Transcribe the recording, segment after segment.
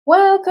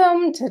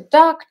Welcome to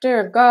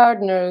Dr.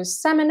 Gardiner's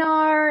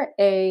seminar,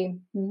 a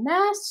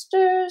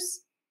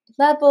master's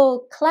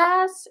level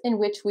class in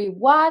which we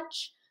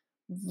watch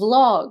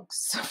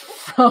vlogs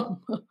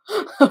from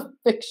a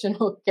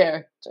fictional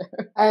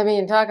character. I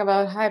mean, talk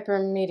about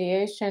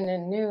hypermediation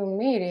in new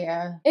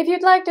media. If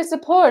you'd like to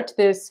support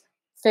this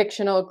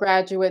fictional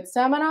graduate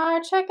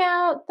seminar, check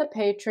out the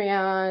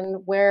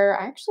Patreon, where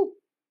I actually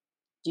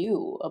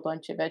do a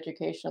bunch of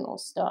educational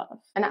stuff.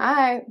 And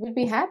I would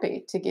be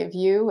happy to give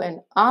you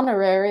an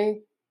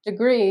honorary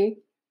degree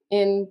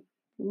in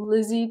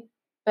Lizzie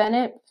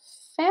Bennett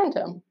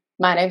fandom.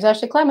 My name's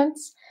Ashley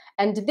Clements,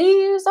 and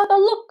these are the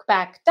Look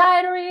Back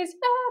Diaries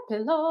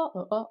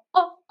epilogues.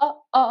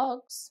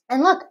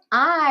 And look,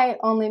 I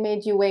only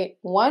made you wait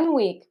 1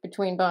 week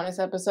between bonus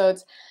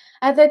episodes.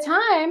 At the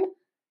time,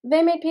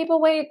 they made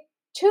people wait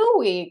 2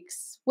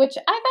 weeks, which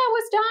I thought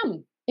was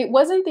dumb. It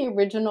wasn't the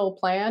original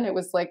plan. It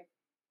was like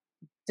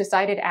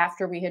decided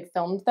after we had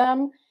filmed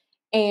them.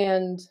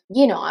 And,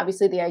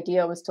 obviously the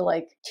idea was to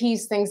like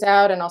tease things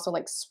out and also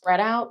like spread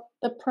out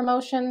the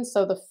promotion.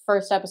 So the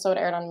first episode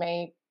aired on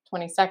May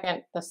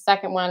 22nd. The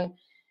second one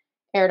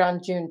aired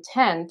on June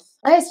 10th.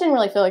 I just didn't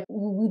really feel like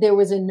there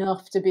was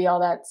enough to be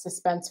all that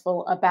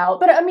suspenseful about.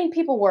 But I mean,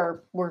 people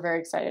were very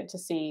excited to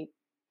see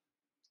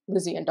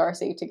Lizzie and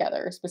Darcy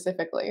together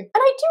specifically. And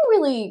I do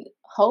really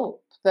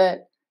hope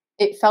that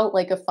it felt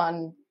like a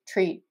fun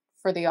treat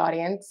for the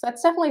audience.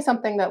 That's definitely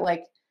something that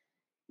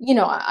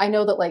I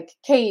know that like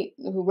Kate,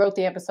 who wrote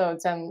the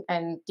episodes, and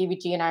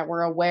DVG and I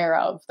were aware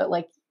of that,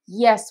 like,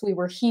 yes, we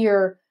were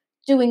here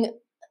doing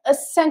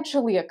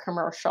essentially a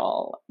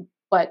commercial,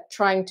 but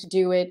trying to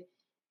do it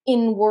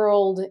in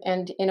world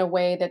and in a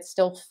way that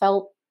still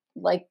felt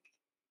like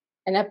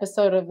an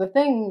episode of the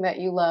thing that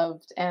you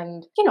loved.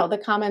 And,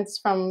 the comments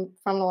from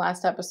the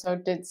last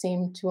episode did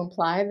seem to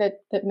imply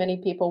that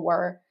many people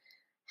were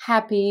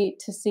happy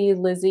to see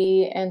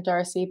Lizzie and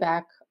Darcy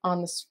back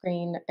on the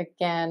screen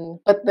again.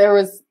 But there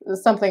was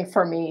something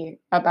for me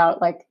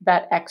about like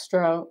that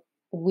extra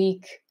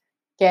week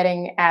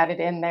getting added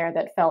in there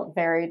that felt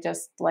very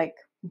just like,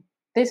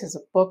 this is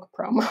a book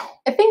promo.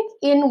 I think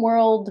in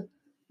world,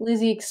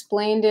 Lizzie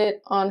explained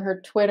it on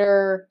her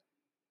Twitter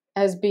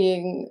as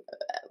being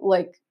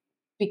like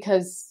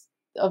because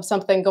of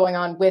something going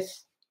on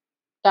with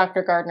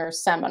Dr.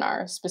 Gardiner's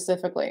seminar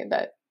specifically,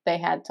 that they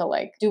had to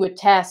like do a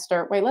test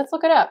or wait, let's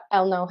look it up.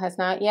 Elno has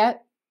not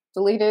yet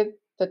deleted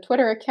the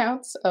Twitter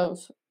accounts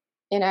of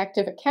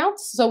inactive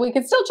accounts, so we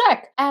can still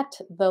check at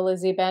the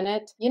Lizzie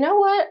Bennett. You know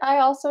what? I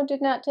also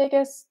did not take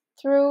us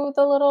through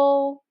the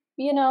little,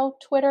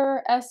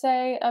 Twitter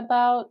essay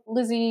about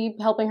Lizzie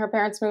helping her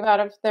parents move out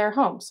of their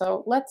home.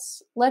 So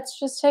let's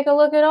just take a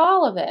look at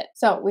all of it.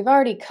 So we've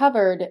already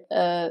covered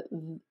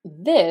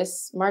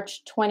this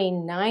March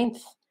 29th,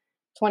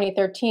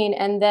 2013,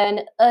 and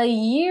then a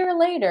year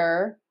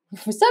later,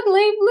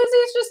 suddenly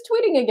Lizzie's just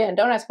tweeting again.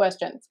 Don't ask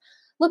questions.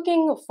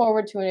 Looking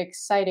forward to an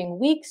exciting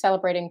week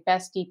celebrating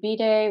Bestie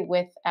B-Day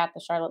with at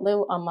the Charlotte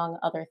Lou, among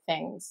other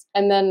things.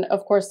 And then,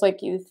 of course, like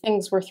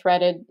things were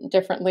threaded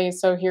differently.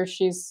 So here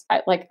she's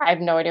I have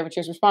no idea what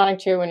she's responding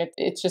to, and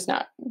it's just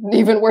not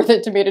even worth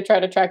it to me to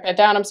try to track that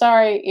down. I'm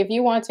sorry. If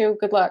you want to,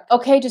 good luck.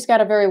 Okay, just got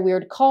a very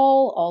weird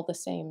call all the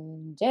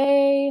same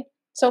day.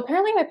 So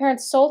apparently my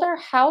parents sold our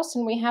house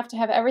and we have to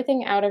have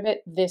everything out of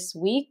it this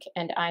week.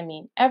 And I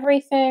mean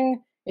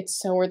everything. It's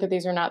so weird that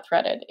these are not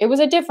threaded. It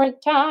was a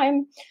different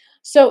time.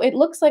 So it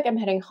looks like I'm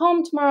heading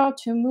home tomorrow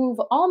to move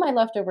all my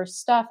leftover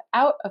stuff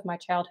out of my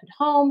childhood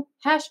home.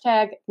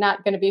 Hashtag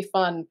not gonna be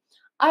fun.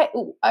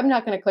 I'm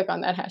not gonna click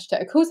on that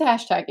hashtag. Who's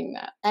hashtagging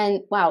that?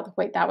 And wow,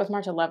 wait, that was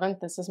March 11th.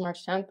 This is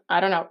March 10th.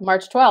 I don't know.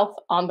 March 12th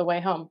on the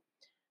way home.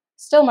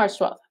 Still March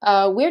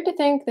 12th. Weird to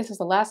think this is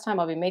the last time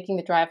I'll be making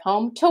the drive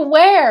home. To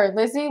where,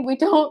 Lizzie? We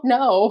don't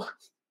know.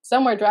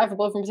 Somewhere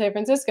drivable from San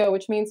Francisco,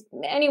 which means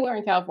anywhere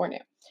in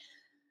California.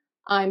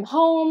 I'm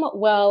home.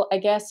 Well, I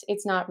guess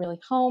it's not really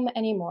home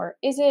anymore,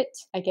 is it?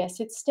 I guess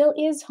it still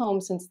is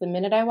home, since the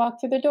minute I walk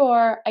through the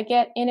door, I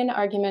get in an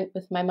argument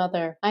with my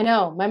mother. I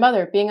know, my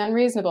mother being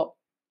unreasonable.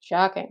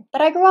 Shocking.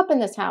 But I grew up in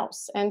this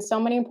house, and so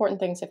many important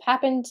things have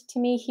happened to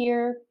me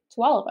here,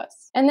 to all of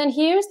us. And then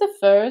here's the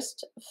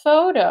first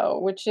photo,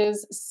 which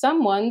is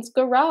someone's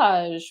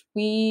garage.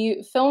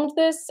 We filmed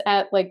this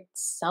at like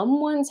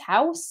someone's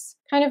house,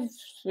 kind of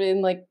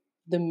in like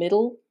the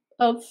middle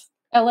of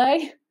LA.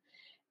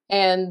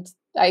 And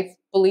I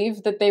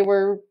believe that they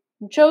were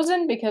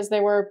chosen because I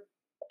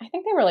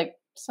think they were like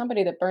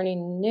somebody that Bernie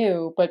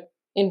knew, but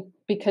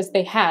because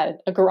they had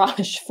a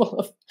garage full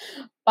of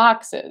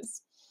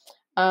boxes.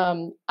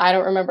 I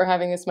don't remember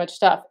having this much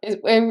stuff.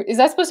 Is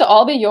that supposed to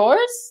all be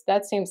yours?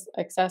 That seems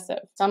excessive.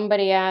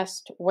 Somebody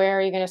asked, where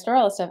are you going to store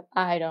all this stuff?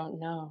 I don't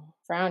know.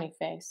 Frowny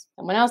face.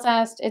 Someone else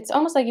asked, it's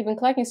almost like you've been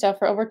collecting stuff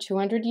for over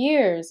 200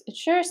 years. It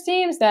sure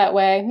seems that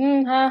way.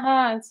 Ha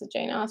ha. It's a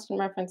Jane Austen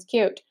reference.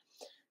 Cute.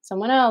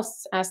 Someone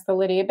else asked the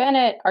Lydia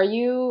Bennett, are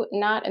you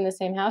not in the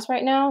same house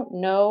right now?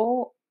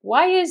 No,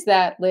 why is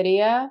that,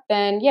 Lydia?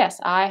 Then yes,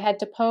 I had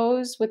to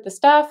pose with the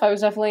stuff. I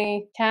was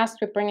definitely tasked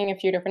with bringing a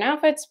few different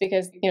outfits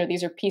because,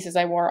 these are pieces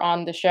I wore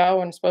on the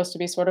show and supposed to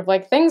be sort of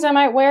like things I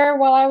might wear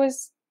while I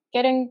was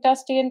getting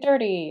dusty and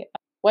dirty.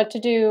 What to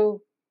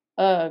do?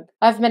 Ugh.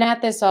 I've been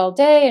at this all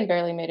day and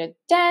barely made a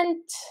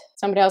dent.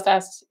 Somebody else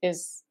asked,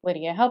 is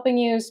Lydia helping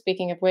you?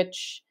 Speaking of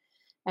which,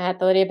 at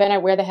the Lydia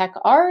Bennett, where the heck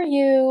are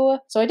you?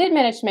 So I did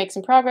manage to make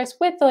some progress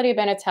with the Lydia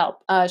Bennett's help.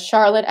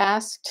 Charlotte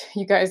asked,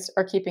 you guys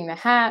are keeping the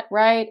hat,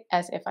 right?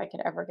 As if I could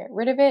ever get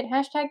rid of it.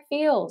 Hashtag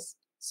feels.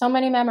 So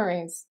many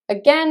memories.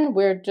 Again,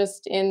 we're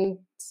just in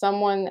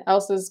someone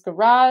else's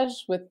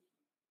garage with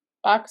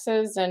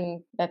boxes,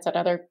 and that's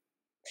another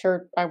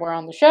shirt I wore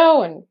on the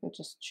show, and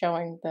just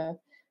showing the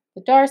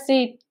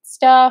Darcy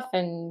stuff,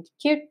 and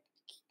cute.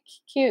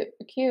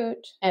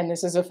 And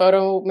this is a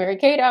photo Mary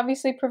Kate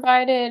obviously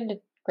provided.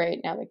 Great,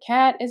 now the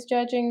cat is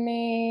judging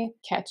me.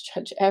 Cats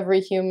judge every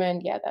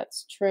human. Yeah,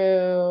 that's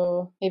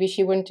true. Maybe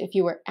she wouldn't if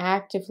you were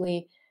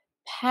actively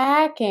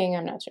packing.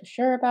 I'm not so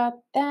sure about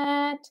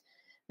that.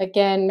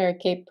 Again, Mary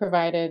Kate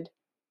provided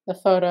the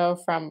photo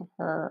from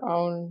her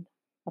own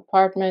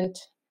apartment.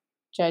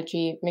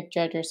 Judgy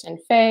McJudgerson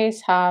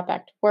face. Ha,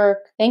 back to work.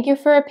 Thank you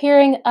for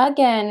appearing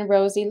again,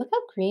 Rosie. Look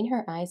how green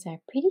her eyes are.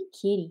 Pretty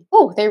kitty.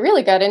 Oh, they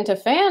really got into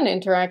fan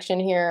interaction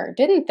here,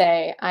 didn't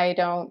they? I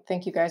don't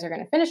think you guys are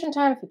going to finish in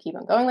time if we keep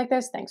on going like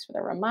this. Thanks for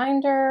the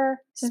reminder.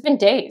 This has been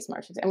days,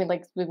 March. I mean,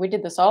 like, we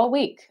did this all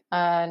week.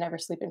 Never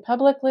sleep in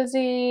public,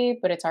 Lizzie,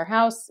 but it's our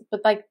house.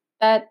 But like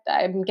that,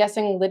 I'm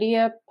guessing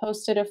Lydia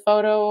posted a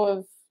photo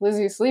of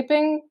Lizzie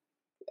sleeping.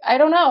 I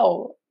don't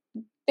know.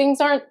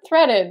 Things aren't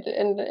threaded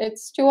and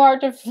it's too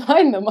hard to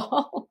find them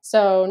all.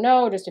 So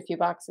no, just a few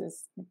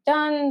boxes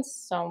done.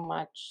 So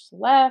much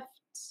left.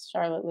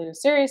 Charlotte Lou,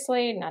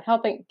 seriously, not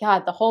helping.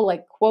 God, the whole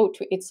like quote,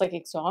 it's like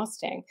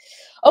exhausting.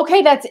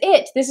 Okay, that's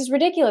it. This is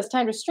ridiculous.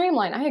 Time to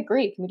streamline. I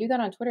agree. Can we do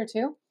that on Twitter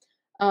too?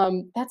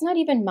 That's not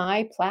even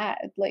my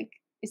plaid. Like,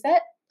 is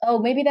that? Oh,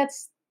 maybe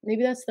that's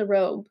the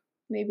robe.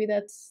 Maybe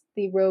that's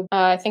the robe.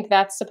 I think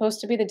that's supposed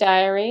to be the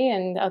diary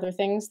and other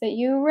things that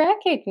you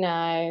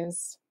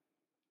recognize.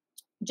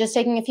 Just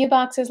taking a few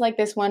boxes like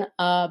this one,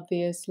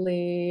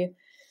 obviously.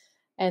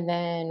 And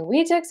then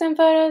we took some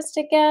photos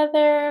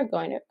together,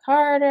 going to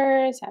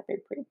Carter's, happy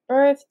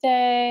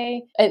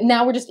pre-birthday. And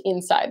now we're just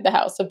inside the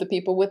house of the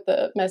people with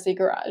the messy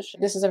garage.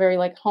 This is a very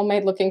like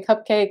homemade looking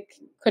cupcake.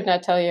 Could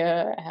not tell you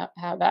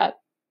how that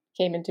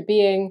came into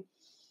being.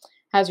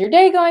 How's your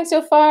day going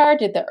so far?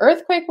 Did the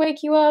earthquake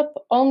wake you up?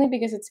 Only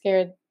because it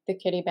scared the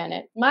kitty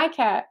Bennett. My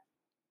cat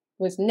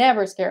was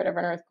never scared of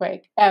an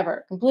earthquake,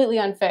 ever. Completely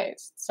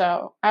unfazed.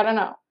 So, I don't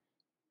know.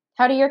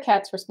 How do your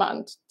cats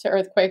respond to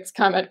earthquakes?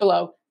 Comment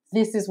below.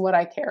 This is what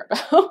I care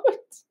about.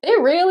 They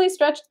really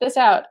stretched this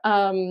out.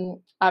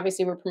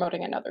 Obviously, we're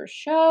promoting another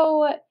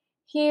show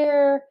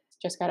here.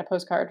 Just got a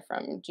postcard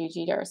from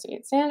Gigi Darcy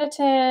at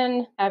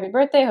Sanditon. Happy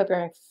birthday. Hope you're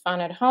having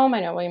fun at home. I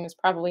know William is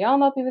probably all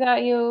mopey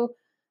without you.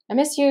 I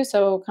miss you,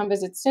 so come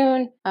visit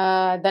soon.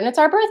 Then it's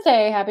our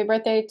birthday. Happy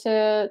birthday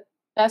to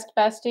Best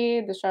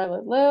Bestie, the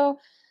Charlotte Lou.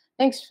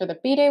 Thanks for the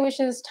B-Day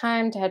wishes.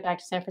 Time to head back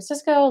to San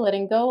Francisco,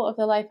 letting go of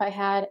the life I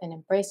had and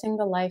embracing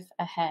the life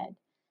ahead.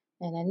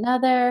 And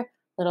another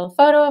little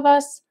photo of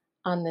us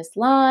on this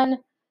lawn.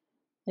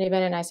 Ben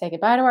and I say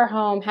goodbye to our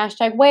home.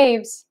 Hashtag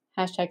waves.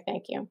 Hashtag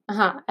thank you.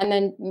 And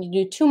then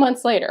you do 2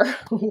 months later,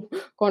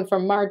 going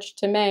from March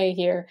to May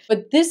here.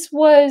 But this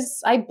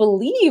was, I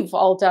believe,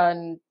 all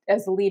done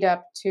as a lead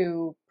up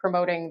to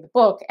promoting the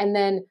book. And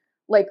then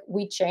like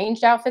we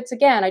changed outfits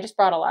again. I just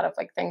brought a lot of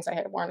like things I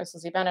had worn as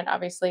Lizzie Bennett,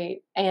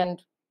 obviously.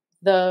 And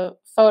the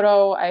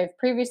photo I've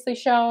previously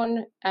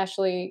shown,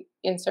 Ashley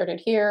inserted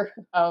here,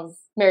 of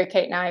Mary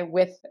Kate and I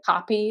with a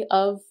copy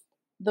of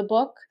the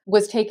book,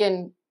 was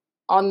taken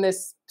on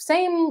this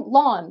same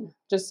lawn,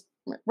 just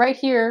right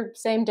here,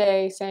 same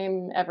day,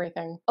 same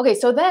everything. Okay,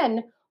 so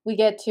then we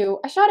get to,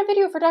 I shot a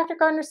video for Dr.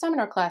 Gardner's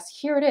seminar class.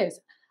 Here it is.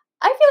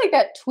 I feel like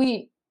that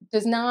tweet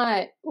does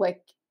not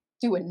like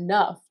do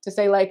enough to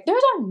say like,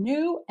 there's our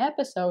new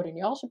episode and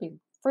y'all should be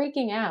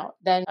freaking out.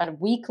 Then a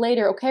week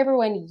later, okay,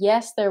 everyone,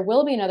 yes, there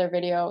will be another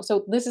video.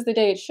 So this is the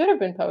day it should have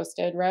been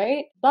posted,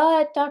 right?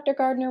 But Dr.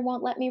 Gardner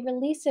won't let me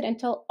release it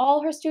until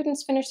all her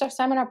students finish their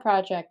seminar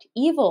project.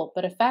 Evil,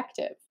 but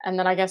effective. And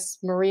then I guess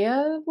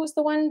Maria was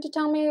the one to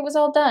tell me it was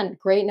all done.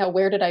 Great, now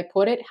where did I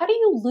put it? How do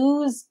you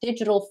lose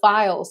digital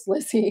files,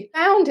 Lizzie?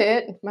 Found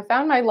it. I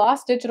found my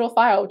lost digital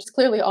file, which has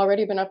clearly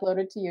already been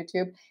uploaded to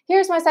YouTube.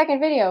 Here's my second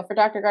video for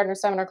Dr.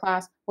 Gardner's seminar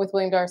class with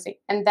William Darcy.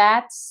 And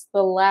that's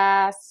the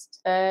last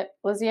that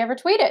Lizzie ever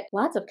tweeted.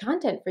 Lots of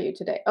content for you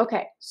today.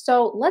 Okay,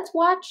 so let's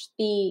watch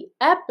the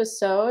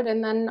episode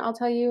and then I'll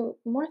tell you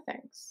more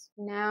things.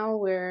 Now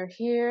we're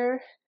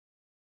here.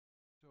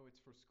 So it's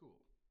for school.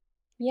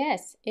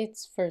 Yes,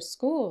 it's for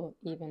school,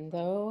 even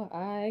though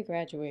I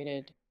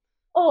graduated.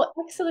 Oh,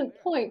 excellent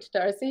point,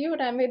 Darcy. You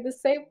and I made the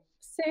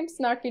same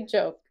snarky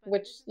joke,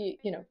 which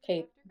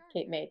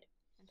Kate made.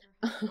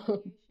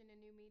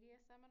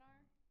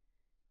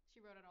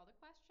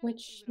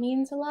 Which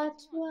means a lot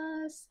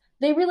to us.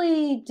 They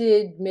really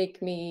did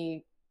make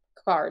me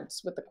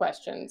cards with the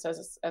questions,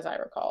 as I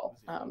recall,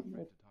 Lizzie's no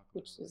afraid to talk about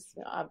which her is relationship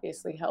with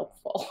obviously Dr.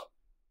 helpful. Gardner.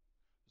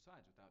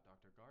 Besides, without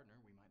Dr. Gardner,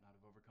 we might not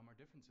have overcome our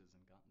differences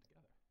and gotten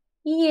together.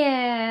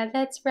 Yeah,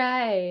 that's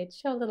right.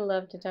 Show a little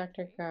love to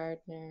Dr. Diaries.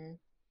 Gardner.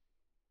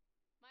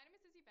 My name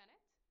is Susie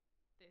Bennett.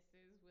 This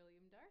is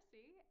William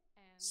Darcy,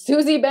 and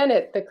Susie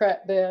Bennett, I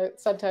the am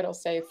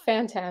subtitles say. not good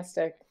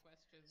Fantastic. at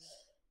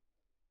questions.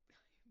 I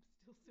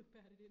am still so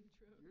bad at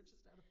intros. You're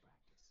just out of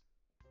practice.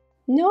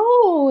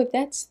 No,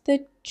 that's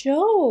the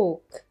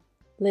joke.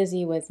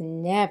 Lizzie was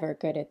never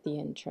good at the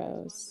Let's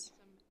respond with intros.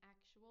 some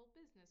actual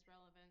business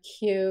relevance.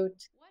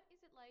 Cute. What is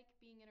it like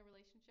being in a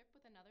relationship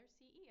with another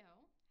CEO?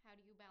 How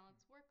do you balance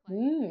work life and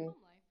Mm.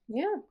 home life?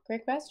 Yeah,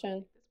 great Wanna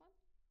question. take this one?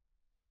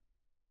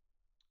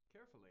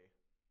 Carefully,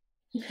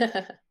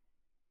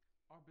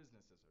 our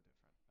businesses are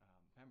different.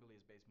 Pemberley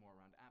is based more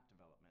around app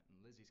development, and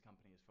Lizzie's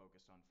company is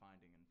focused on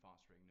finding and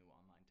fostering new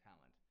online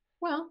talent.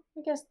 Well,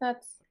 I guess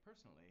that's But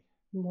personally,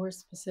 more having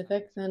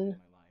specific somebody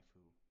than. in my life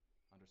who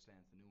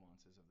understands the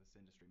nuances of this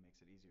industry makes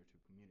it easier to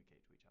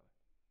communicate to each other.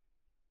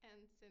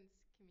 And since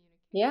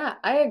communication Yeah,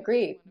 I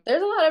agree.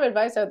 There's a lot of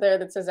advice out there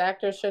that says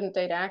actors shouldn't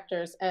date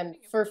actors, and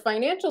for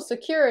financial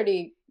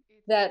security,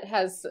 that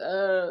has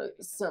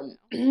some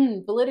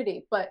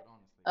validity. But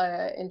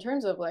in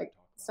terms of like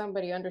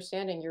somebody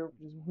understanding your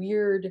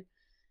weird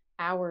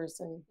hours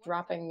and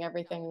dropping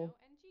everything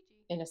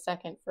in a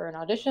second for an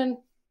audition,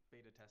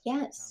 Beta testing in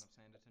the town yes. of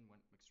Sanditon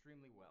went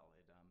extremely well.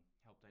 It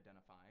helped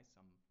identify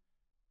some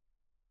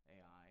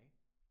AI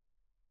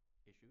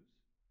issues.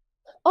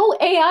 Oh,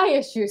 AI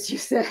issues, you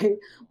say?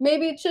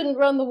 Maybe it shouldn't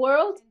run the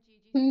world? And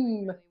Gigi's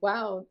doing really well.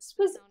 Wow. This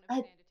The was town of a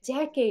Sanditon is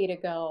decade more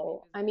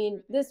ago. I frequently mean,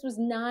 visited this her was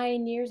there.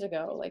 9 years Gigi's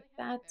ago. really Like happy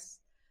there.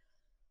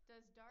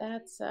 Does Darcy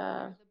that's still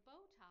wear the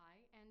bow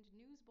tie and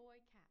newsboy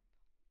cap?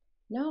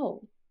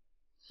 no.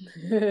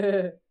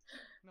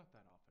 Not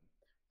that often.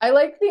 I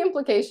like the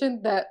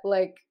implication that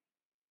like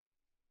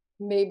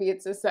maybe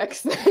it's a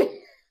sex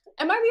thing.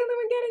 Am I the only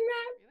one getting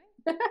that?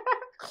 Really? Okay.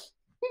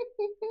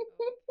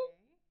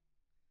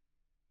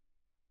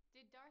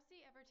 Did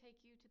Darcy ever take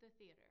you to the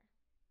theater?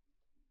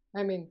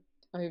 I mean,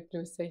 I have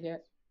to say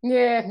Yes.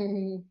 yeah. This is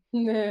the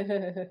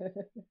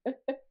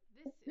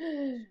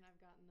question I've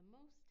gotten the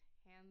most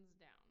hands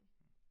down.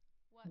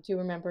 What I do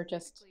remember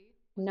just specifically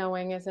was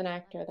knowing as an Darcy's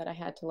actor that I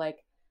legacy? had to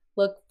like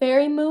look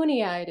very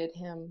moony-eyed at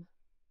him.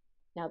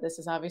 Now this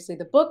is obviously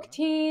the Do you book remember?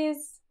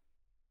 tease.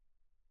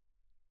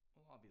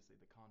 Well, obviously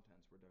the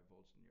contents were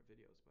divulged in your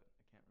videos, but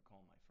I can't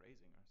recall my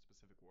phrasing or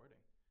specific wording.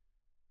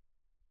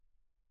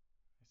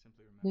 I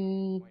simply remember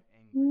being quite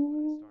angry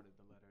when I started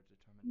the letter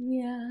determined to.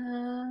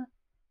 Yeah.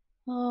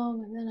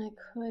 Oh, and then I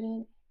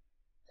couldn't.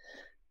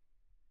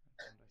 And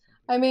I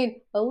simply. I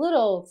mean, a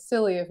little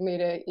silly of me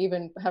to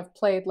even have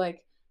played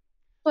like,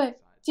 but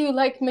Besides, do you Lizzie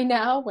like was me still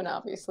now? very When much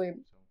obviously so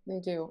they I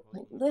do. suppose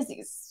Like it wouldn't have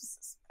Lizzie's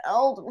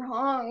spelled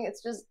wrong.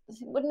 It's just it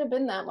wouldn't have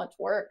been that much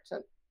work to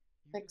You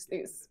fix did get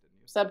rid of these it,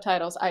 didn't you?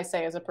 subtitles. I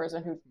say as a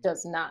person who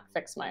does not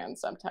fix my own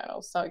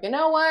subtitles. So you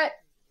know what?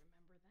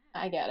 Remember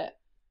that. I get it.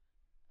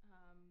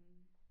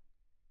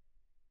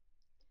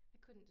 I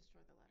couldn't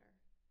destroy the letter.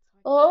 So I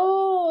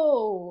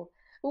Oh,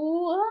 I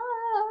what?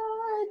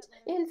 read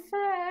that letter In so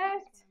many times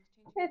fact, when I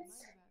was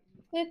changing my mind about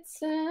you. it's where is It's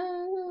it? too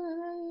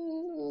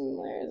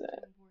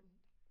important.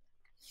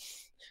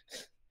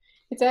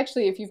 It's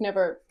actually, if you've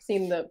never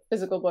seen the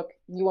physical book,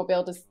 you won't be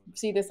able to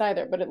see this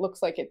either, but it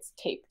looks like it's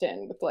taped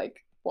in with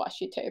like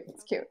washi tape.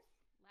 It's cute.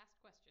 Last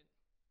question.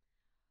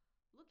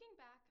 Looking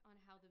back on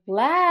how the video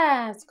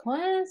Last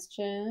would you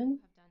question.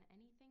 have done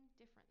anything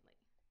differently?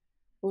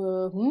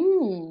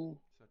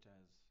 Such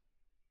as.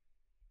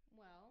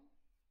 Well,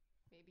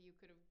 maybe you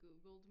could have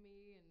Googled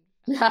me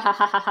and found out a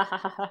lot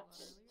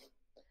earlier.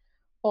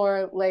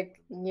 Or like,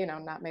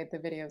 not made the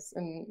videos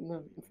in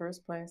the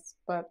first place.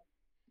 But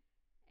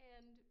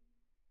And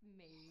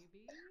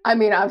maybe I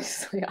mean,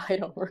 obviously, I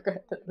don't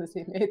regret that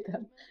Lizzie made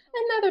them.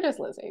 And neither does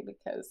Lizzie,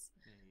 because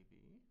Maybe.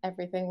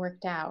 everything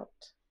worked out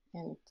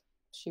and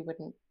she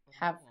wouldn't But in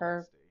have all her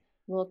honesty,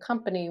 little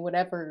company,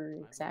 whatever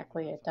I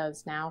exactly wouldn't it have done does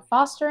something now, different.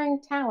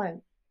 fostering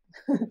talent.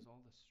 Because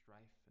all the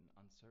strife and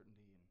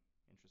uncertainty and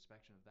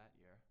introspection of that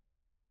year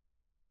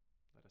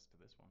led us to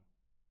this one.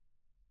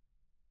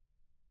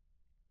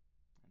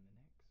 And the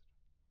next.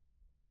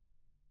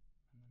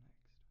 And the next.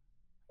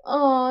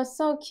 Oh,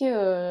 so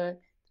cute.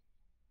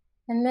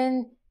 And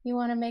then you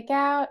want to make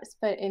out,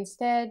 but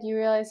instead you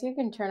realize you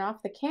can turn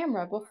off the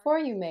camera before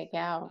you make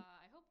out.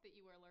 I hope that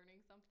you are learning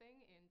something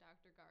in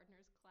Dr.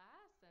 Gardner's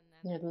class and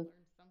that You're you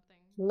learned something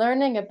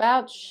learning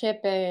about today.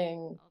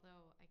 shipping.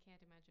 Although I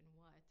can't imagine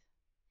what.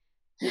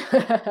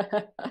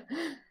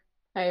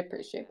 I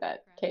appreciate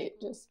that, Kate.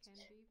 Just Can be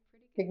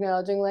pretty good.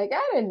 acknowledging, like,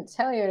 I didn't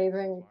tell you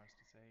anything So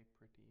far as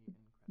to say, pretty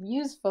incredible.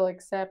 useful,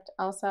 except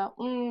also,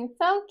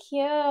 so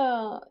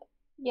cute.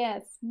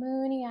 Yes,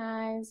 moony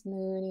eyes,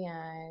 moony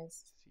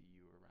eyes. See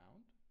you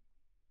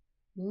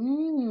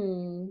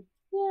around?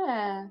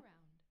 Yeah. Around.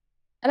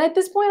 And at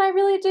this point, I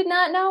really did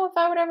not know if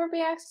I would ever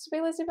be asked to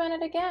be Lizzie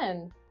Bennett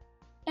again.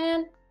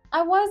 And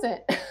I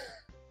wasn't.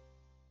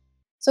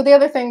 So the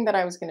other thing that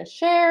I was going to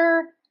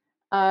share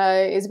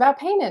is about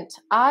payment.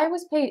 I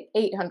was paid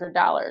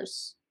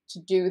 $800 to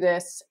do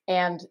this,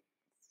 and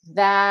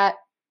that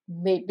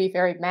made me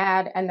very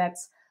mad. And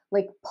that's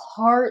like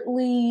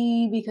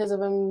partly because of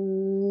a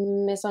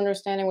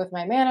misunderstanding with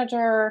my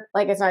manager.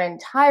 Like, it's not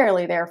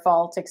entirely their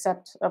fault,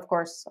 except, of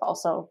course,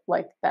 also,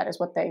 like, that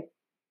is what they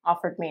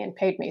offered me and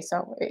paid me.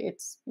 So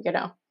it's,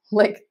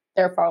 like,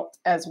 their fault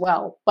as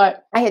well.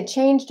 But I had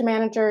changed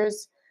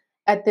managers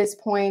at this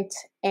point,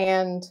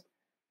 and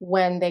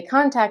when they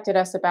contacted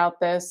us about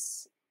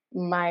this,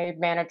 my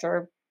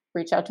manager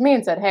reached out to me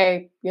and said,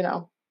 "Hey,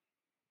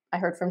 I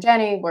heard from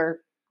Jenny.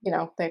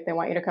 They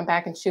want you to come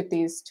back and shoot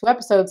these 2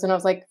 episodes." And I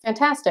was like,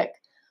 "Fantastic.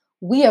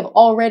 We have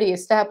already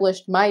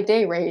established my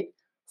day rate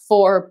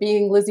for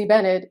being Lizzie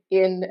Bennett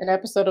in an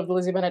episode of the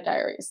Lizzie Bennett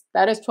Diaries.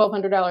 That is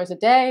 $1,200 a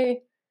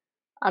day.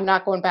 I'm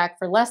not going back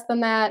for less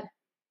than that.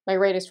 My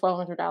rate is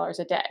 $1,200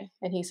 a day."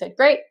 And he said,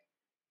 "Great,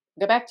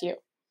 go back to you."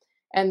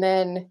 And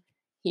then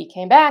he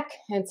came back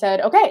and said,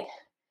 "Okay,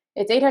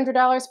 it's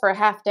 $800 for a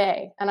half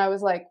day." And I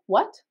was like,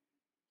 "What?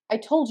 I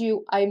told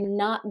you I'm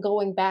not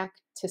going back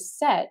to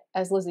set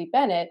as Lizzie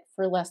Bennett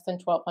for less than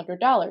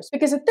 $1,200."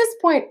 Because at this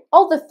point,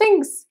 all the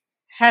things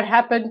had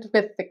happened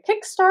with the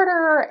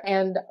Kickstarter,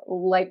 and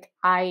like,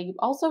 I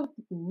also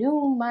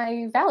knew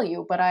my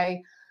value, but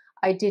I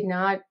did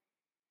not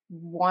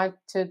want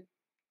to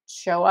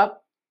show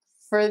up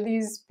for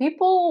these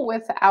people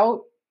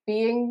without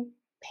being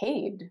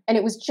paid. And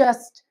it was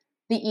just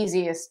the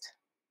easiest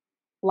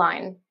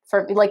line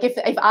for me. Like, if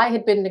I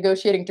had been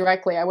negotiating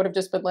directly, I would have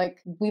just been like,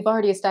 "We've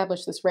already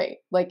established this rate.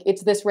 Like,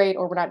 it's this rate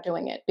or we're not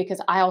doing it," because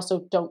I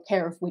also don't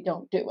care if we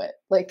don't do it.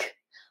 Like,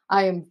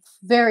 I am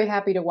very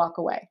happy to walk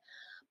away.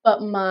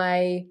 But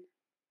my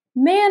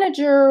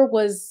manager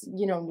was,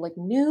 like,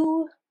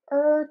 newer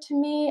to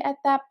me at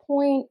that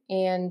point,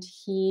 and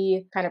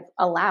he kind of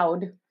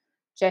allowed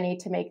Jenny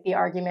to make the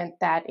argument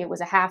that it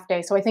was a half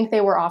day. So I think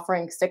they were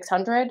offering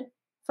 600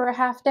 for a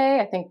half day.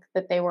 I think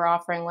that they were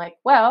offering, like,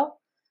 "Well,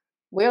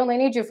 we only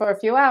need you for a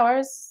few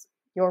hours.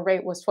 Your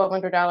rate was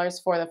 $1,200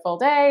 for the full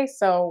day,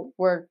 so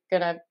we're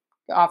going to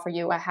offer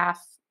you a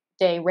half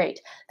day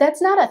rate."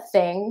 That's not a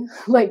thing.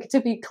 Like, to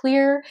be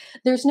clear,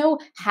 there's no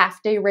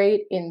half day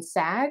rate in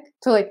SAG.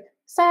 So, like,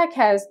 SAG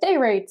has day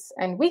rates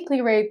and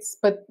weekly rates,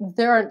 but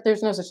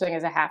there's no such thing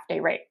as a half day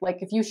rate.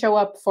 Like, if you show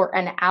up for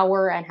an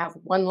hour and have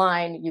one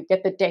line, you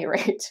get the day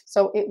rate.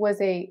 So it was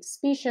a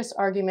specious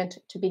argument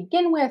to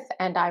begin with,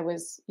 and I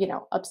was,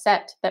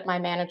 upset that my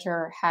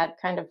manager had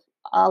kind of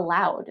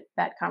allowed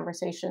that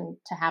conversation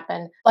to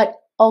happen. But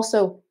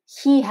also,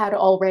 he had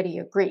already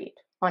agreed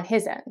on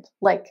his end.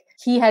 Like,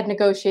 he had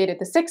negotiated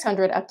the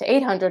 600 up to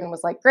 800 and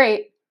was like,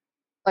 "Great,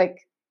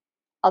 like,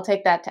 I'll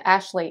take that to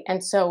Ashley."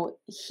 And so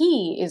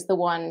he is the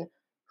one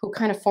who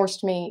kind of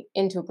forced me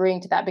into agreeing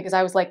to that, because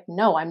I was like,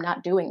 "No, I'm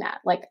not doing that.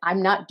 Like,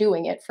 I'm not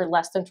doing it for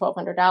less than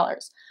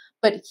 $1,200.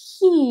 But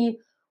he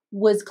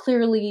was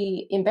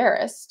clearly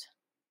embarrassed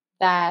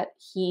that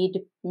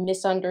he'd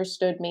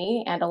misunderstood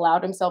me and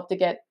allowed himself to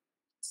get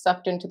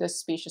sucked into this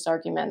specious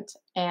argument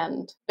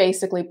and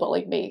basically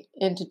bullied me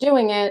into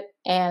doing it.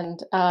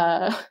 And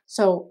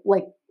so,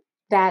 like,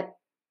 that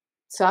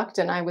sucked,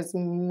 and I was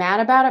mad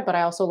about it, but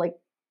I also, like,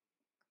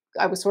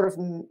 I was sort of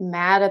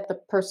mad at the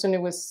person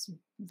who was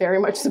very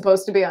much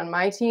supposed to be on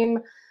my team.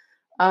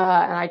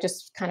 And I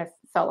just kind of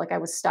felt like I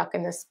was stuck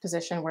in this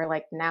position where,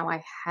 like, now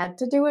I had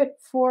to do it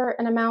for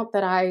an amount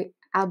that I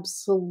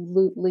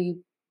absolutely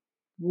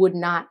would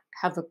not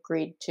have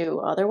agreed to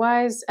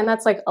otherwise. And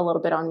that's, like, a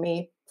little bit on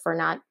me for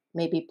not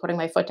maybe putting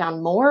my foot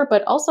down more,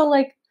 but also,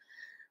 like,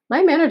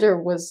 my manager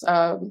was,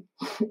 I'm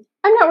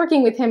not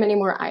working with him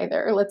anymore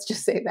either. Let's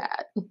just say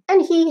that.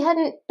 And he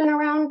hadn't been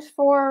around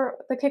for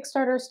the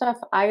Kickstarter stuff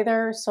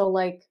either. So,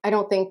 like, I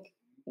don't think,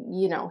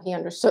 he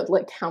understood,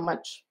 like, how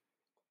much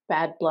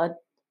bad blood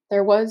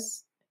there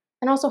was.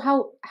 And also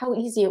how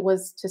easy it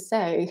was to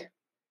say,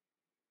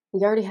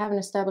 "We already have an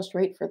established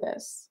rate for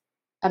this.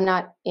 I'm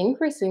not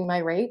increasing my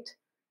rate.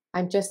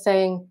 I'm just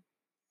saying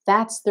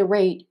that's the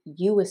rate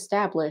you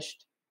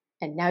established.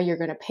 And now you're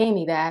going to pay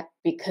me that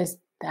because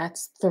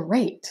that's the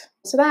rate."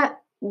 So that,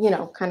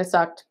 kind of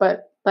sucked.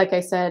 But like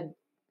I said,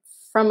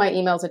 from my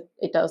emails,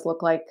 it does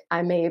look like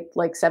I made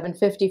like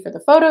 $750 for the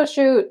photo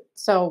shoot.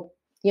 So,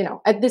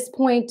 at this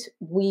point,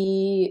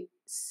 we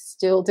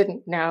still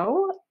didn't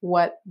know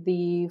what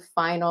the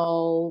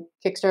final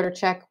Kickstarter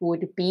check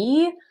would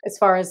be. As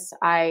far as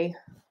I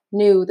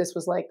knew, this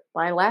was like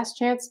my last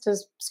chance to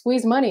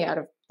squeeze money out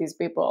of these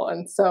people.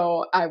 And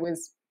so I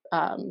was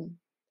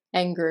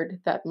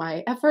angered that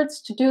my efforts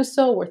to do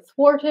so were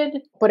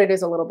thwarted. But it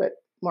is a little bit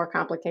more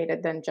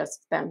complicated than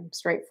just them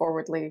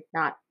straightforwardly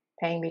not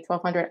paying me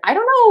 $1,200. I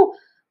don't know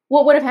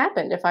what would have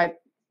happened if I,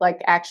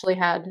 like, actually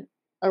had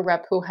a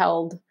rep who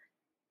held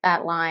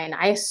that line.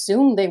 I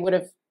assume they would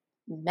have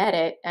met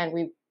it and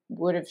we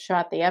would have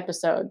shot the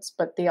episodes,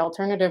 but the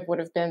alternative would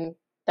have been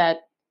that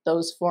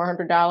those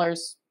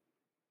 $400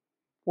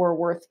 were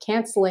worth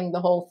canceling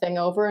the whole thing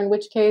over, in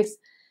which case,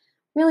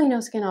 really no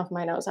skin off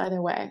my nose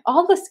either way.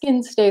 All the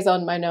skin stays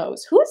on my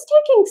nose. Who's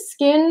taking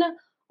skin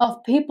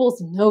of people's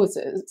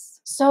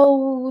noses.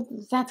 So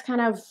that's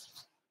kind of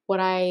what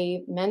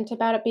I meant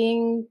about it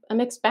being a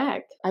mixed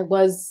bag. I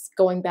was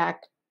going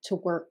back to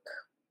work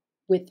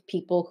with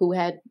people who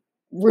had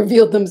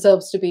revealed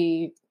themselves to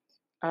be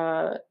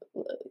uh,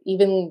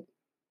 even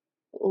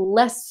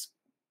less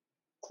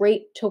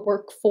great to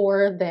work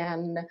for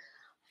than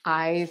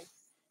I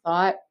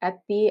thought at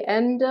the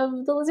end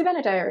of the Lizzie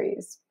Bennet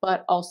Diaries.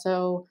 But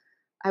also,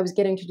 I was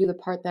getting to do the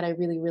part that I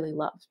really, really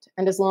loved.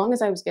 And as long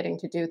as I was getting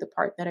to do the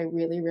part that I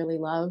really, really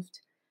loved,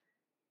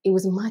 it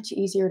was much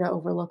easier to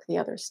overlook the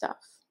other stuff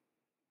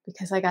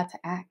because I got to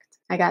act.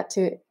 I got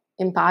to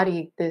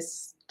embody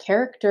this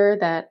character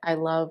that I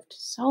loved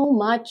so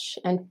much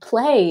and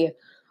play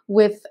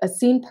with a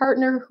scene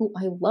partner who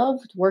I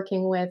loved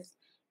working with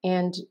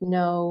and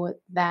know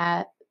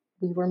that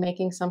we were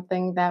making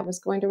something that was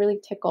going to really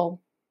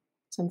tickle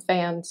some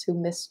fans who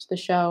missed the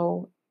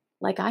show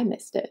like I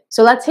missed it.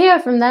 So let's hear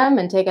from them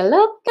and take a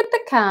look at the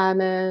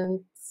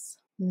comments.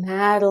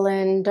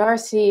 Madeline,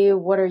 Darcy,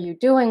 what are you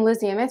doing?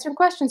 Lizzie, I'm answering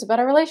questions about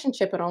our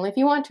relationship, but only if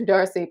you want to,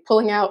 Darcy.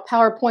 Pulling out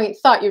PowerPoint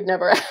thought you'd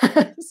never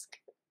ask.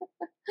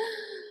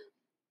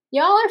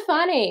 Y'all are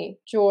funny.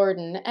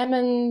 Jordan,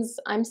 Emmons,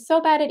 I'm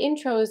so bad at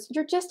intros.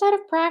 You're just out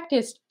of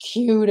practice.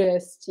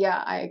 Cutest.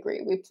 Yeah, I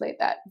agree. We played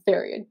that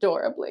very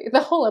adorably.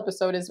 The whole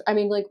episode is, I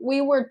mean, like,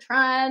 we were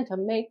trying to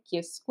make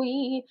you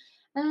squee,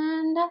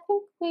 and I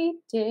think we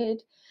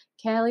did.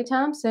 Callie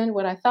Thompson,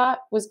 what I thought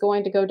was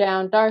going to go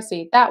down.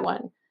 Darcy, that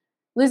one.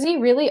 Lizzie,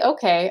 really?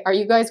 Okay. Are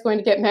you guys going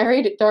to get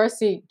married?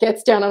 Darcy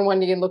gets down on one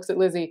knee and looks at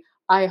Lizzie.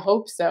 I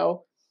hope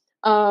so.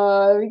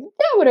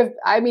 That would have,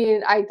 I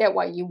mean, I get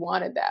why you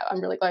wanted that.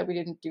 I'm really glad we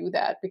didn't do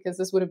that because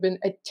this would have been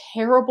a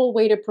terrible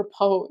way to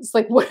propose.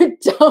 Like, what a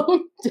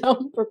dumb,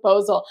 dumb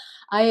proposal.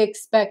 I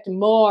expect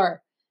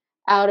more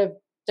out of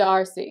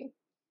Darcy.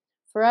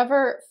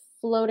 Forever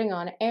Floating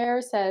on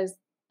Air says,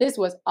 this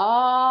was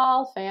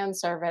all fan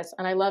service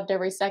and I loved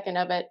every second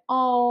of it.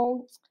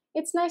 Oh,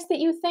 it's nice that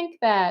you think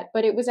that,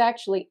 but it was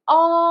actually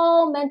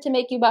all meant to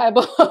make you buy a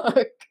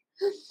book.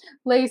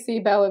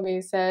 Lacey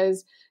Bellamy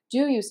says,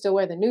 do you still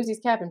wear the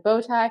Newsies cap and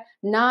bow tie?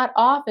 Not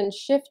often.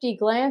 Shifty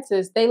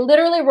glances. They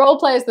literally role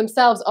play as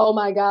themselves. Oh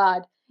my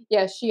God.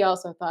 Yes, she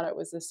also thought it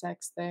was a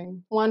sex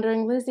thing.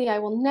 Wondering, Lizzie, I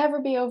will never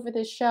be over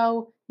this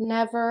show.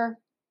 Never.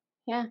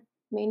 Yeah,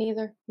 me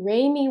neither.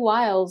 Raimi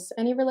Wiles.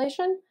 Any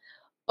relation?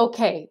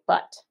 Okay,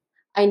 but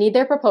I need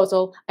their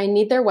proposal. I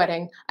need their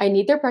wedding. I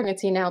need their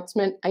pregnancy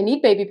announcement. I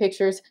need baby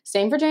pictures.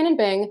 Same for Jane and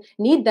Bing.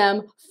 Need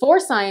them for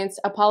science.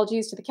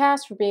 Apologies to the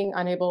cast for being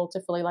unable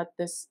to fully let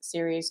this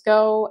series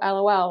go.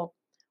 LOL.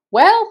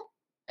 Well,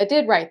 I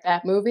did write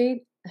that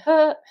movie.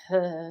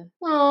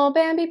 Oh,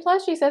 Bambi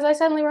Plushie says, I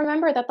suddenly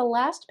remember that the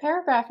last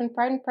paragraph in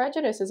Pride and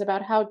Prejudice is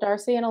about how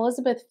Darcy and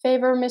Elizabeth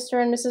favor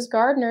Mr. and Mrs.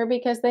 Gardiner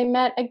because they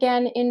met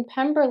again in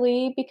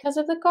Pemberley because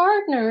of the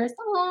Gardiners.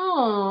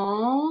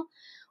 Aww.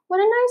 What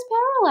a nice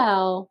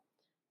parallel.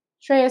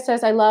 Shreya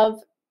says, I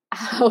love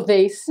how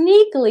they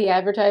sneakily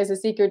advertise a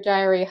secret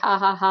diary. Ha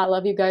ha ha,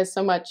 love you guys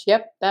so much.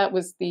 Yep, that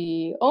was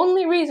the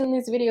only reason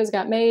these videos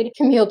got made.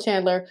 Camille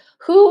Chandler,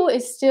 who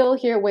is still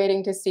here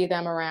waiting to see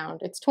them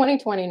around? It's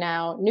 2020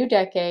 now, new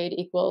decade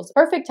equals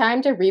perfect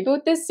time to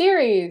reboot this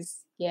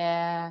series.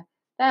 Yeah,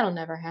 that'll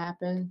never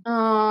happen.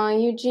 Aw,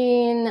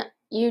 Eugene,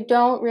 you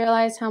don't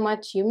realize how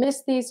much you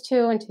miss these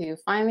two until you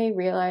finally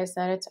realize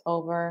that it's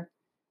over.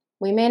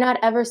 We may not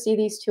ever see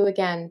these two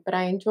again, but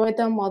I enjoyed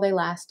them while they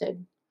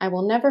lasted. I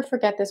will never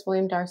forget this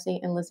William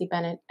Darcy and Lizzie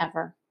Bennet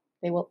ever.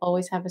 They will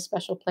always have a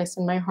special place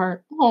in my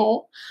heart.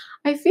 Oh,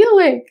 I feel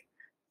like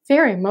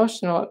very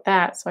emotional at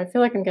that. So I feel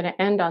like I'm going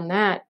to end on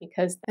that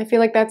because I feel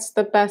like that's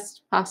the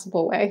best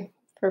possible way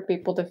for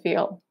people to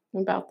feel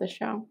about the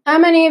show. How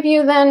many of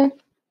you then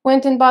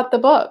went and bought the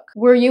book?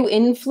 Were you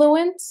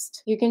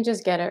influenced? You can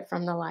just get it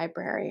from the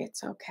library.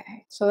 It's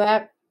okay. So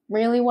that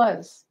really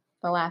was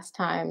the last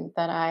time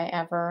that I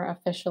ever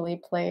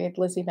officially played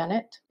Lizzie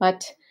Bennet.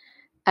 But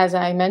as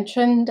I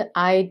mentioned,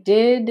 I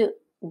did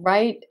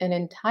write an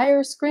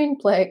entire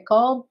screenplay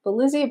called The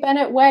Lizzie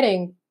Bennet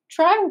Wedding,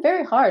 trying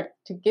very hard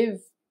to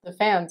give the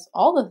fans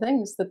all the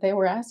things that they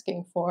were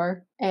asking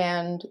for.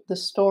 And the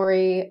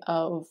story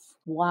of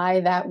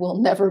why that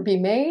will never be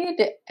made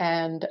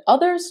and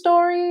other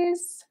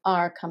stories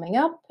are coming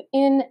up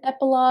in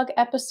epilogue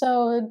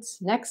episodes.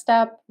 Next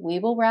up, we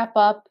will wrap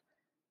up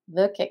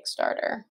the Kickstarter.